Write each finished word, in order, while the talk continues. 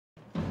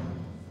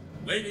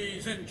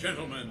Ladies and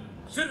gentlemen,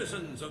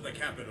 citizens of the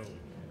Capitol,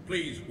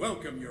 please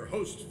welcome your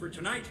hosts for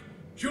tonight,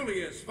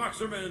 Julius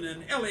Foxerman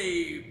and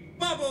Ellie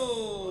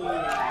Bubble!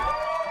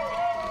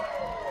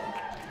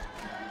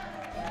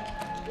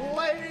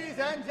 Ladies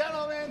and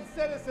gentlemen,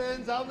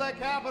 citizens of the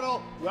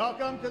Capitol,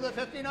 welcome to the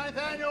 59th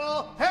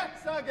annual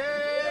Hexagames!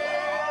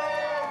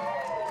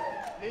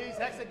 These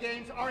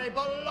Hexagames are a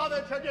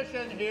beloved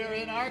tradition here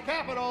in our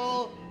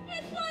capital.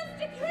 It was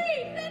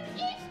decreed that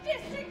each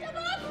district of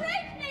our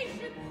great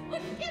nation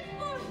would give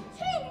forth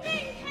two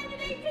main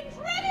candidates in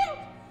tribute,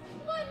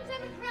 one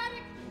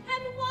Democratic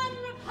and one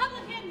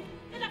Republican,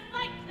 in a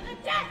fight to the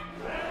death.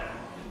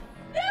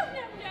 No,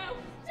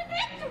 to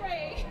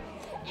victory!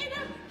 In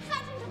a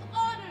pageant of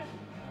honor,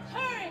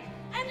 courage,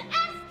 and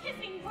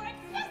ass-kissing for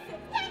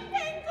excessive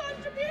campaign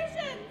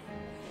contributions.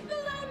 The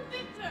lone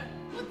victor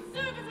would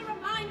serve as a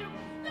reminder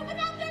that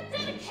without their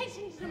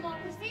dedication to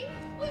democracy,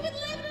 we would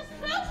live in a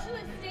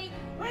socialist state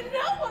where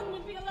no one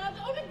would be allowed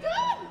to own a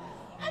gun,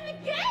 and the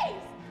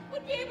gays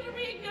would be able to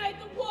reignite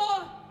the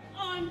war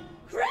on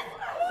Christmas!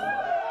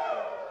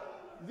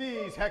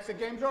 These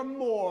Hexagames are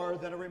more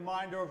than a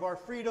reminder of our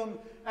freedom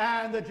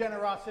and the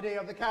generosity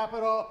of the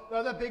Capitol.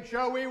 They're the big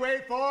show we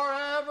wait for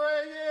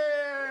every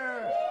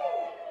year.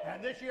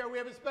 And this year we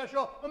have a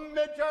special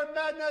Midterm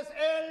Madness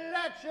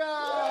election.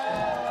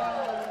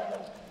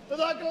 The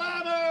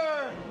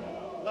glamour,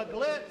 the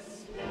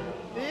glitz,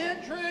 the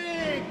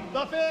intrigue,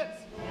 the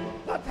fits,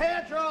 the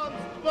tantrums,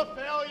 the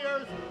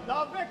failures,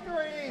 the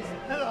victories,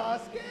 the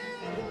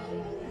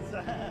scandals.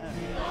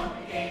 On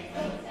the gates,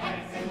 those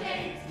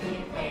Hexagames, we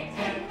wait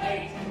and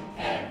wait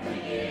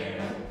every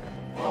year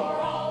for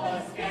all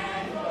the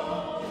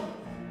scandals,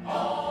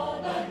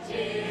 all the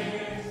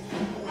cheers.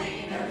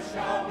 Wieners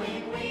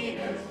showing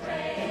wieners,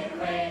 trade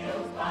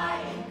rados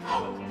buying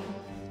coke.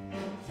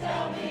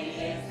 Tell me,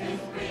 is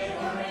this real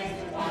or is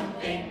it one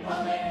big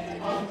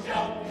political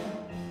joke?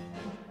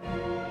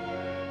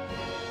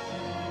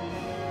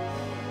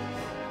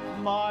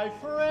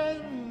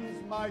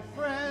 My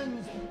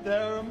friends,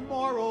 their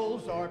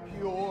morals are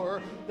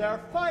pure.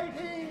 They're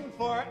fighting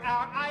for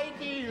our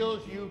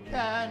ideals, you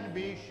can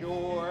be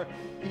sure.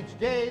 Each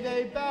day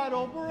they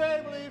battle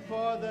bravely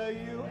for the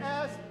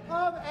U.S.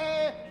 of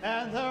A,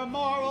 and their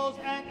morals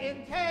and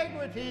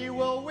integrity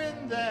will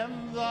win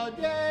them the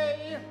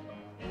day.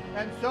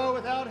 And so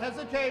without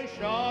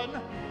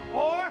hesitation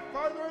or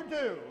further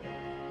ado,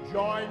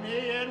 join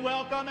me in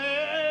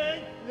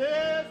welcoming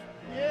this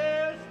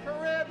year's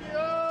tribute.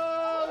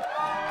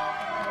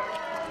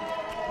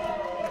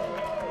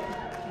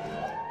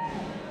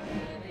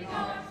 Giving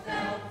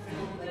ourselves to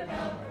the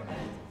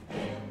government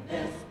in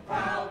this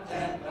proud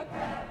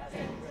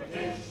democratic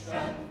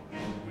tradition.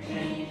 We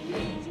need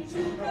you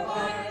to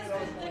provide us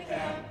with the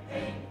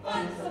campaign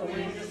funds so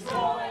we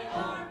destroy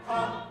our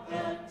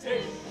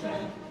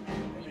competition.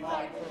 We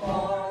fight for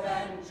more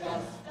than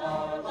just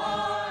our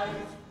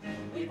lives.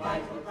 We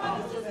fight for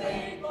promises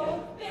made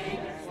both big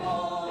and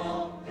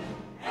small.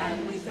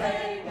 And we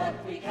say what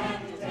we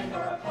can to take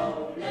our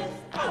opponents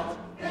out.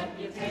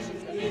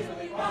 Reputations can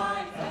easily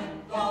rise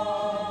and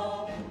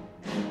fall.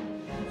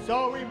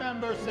 So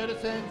remember,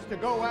 citizens, to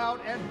go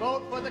out and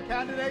vote for the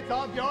candidates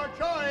of your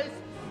choice.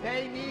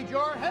 They need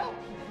your help.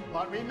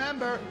 But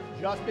remember,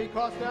 just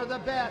because they're the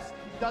best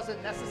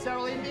doesn't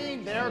necessarily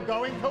mean they're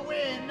going to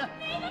win.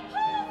 May the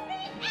polls be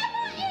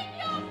ever in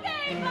your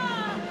favor!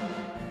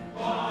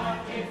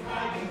 What is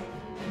right?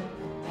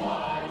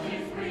 What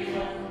is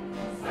freedom?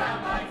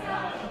 Sound bites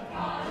out of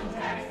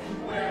context.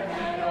 We're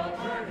head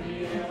over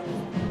heels.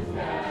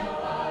 Tell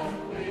us,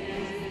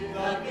 please,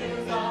 the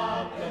news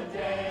of the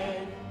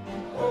day.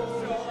 Who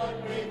should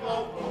we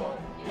vote for?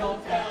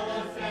 You'll tell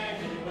us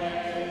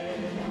anyway.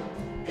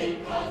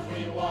 Because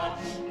we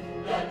watch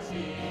the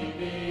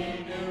TV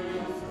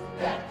news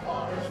that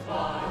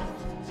corresponds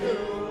to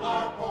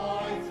our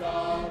points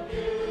of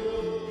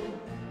view.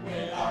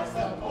 With our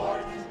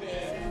support, this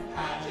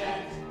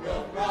pageant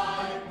will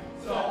thrive.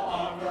 So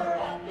offer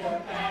up your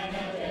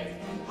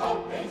candidates,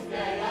 hope they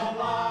stay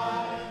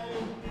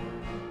alive.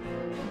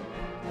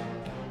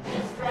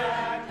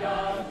 Distract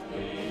us,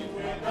 please,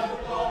 with the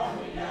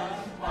glorious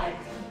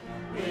fight.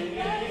 We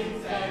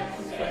need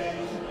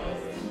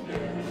sensationalist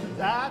news.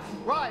 That's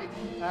right,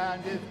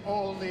 and it's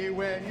only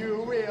when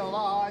you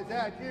realize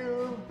that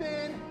you've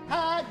been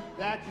had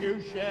that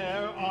you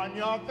share on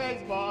your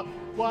Facebook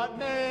what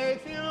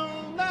makes you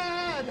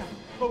mad.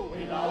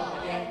 We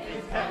love to get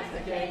these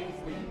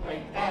Hexagames, we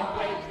wait and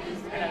wait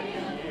this many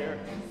year.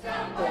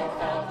 For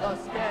all the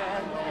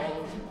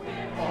scandals,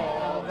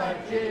 all the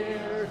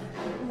jeers,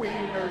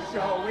 wieners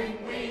showing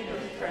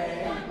wieners,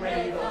 trade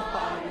rados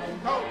buying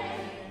coke.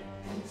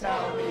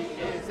 Tell me,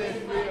 is it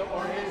real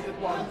or is it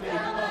one big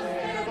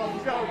political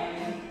joke?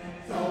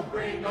 So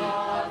bring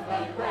on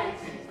the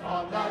crazies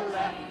on the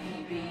left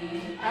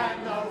and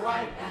the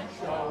right, and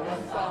show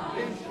us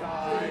something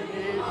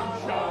shiny,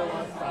 show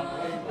us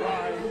something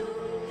bright.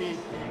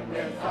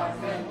 There's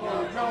something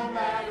new, no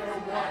matter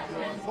what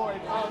your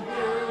point of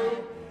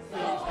view.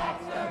 So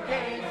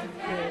Hexagames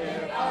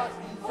give us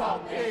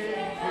something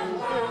to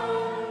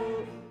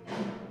do.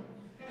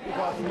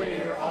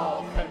 we're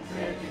all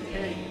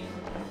contributing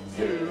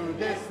to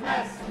this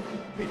mess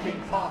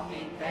between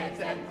talking heads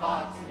and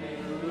Fox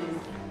News.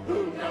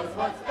 Who knows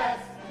what's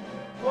best?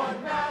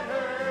 What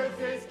matters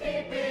is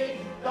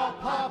keeping the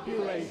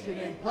population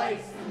in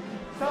place.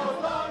 So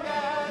long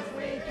as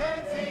we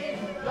can see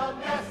the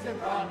mess in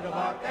front of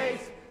our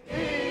face,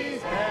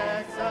 these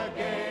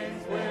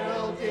Hexagames will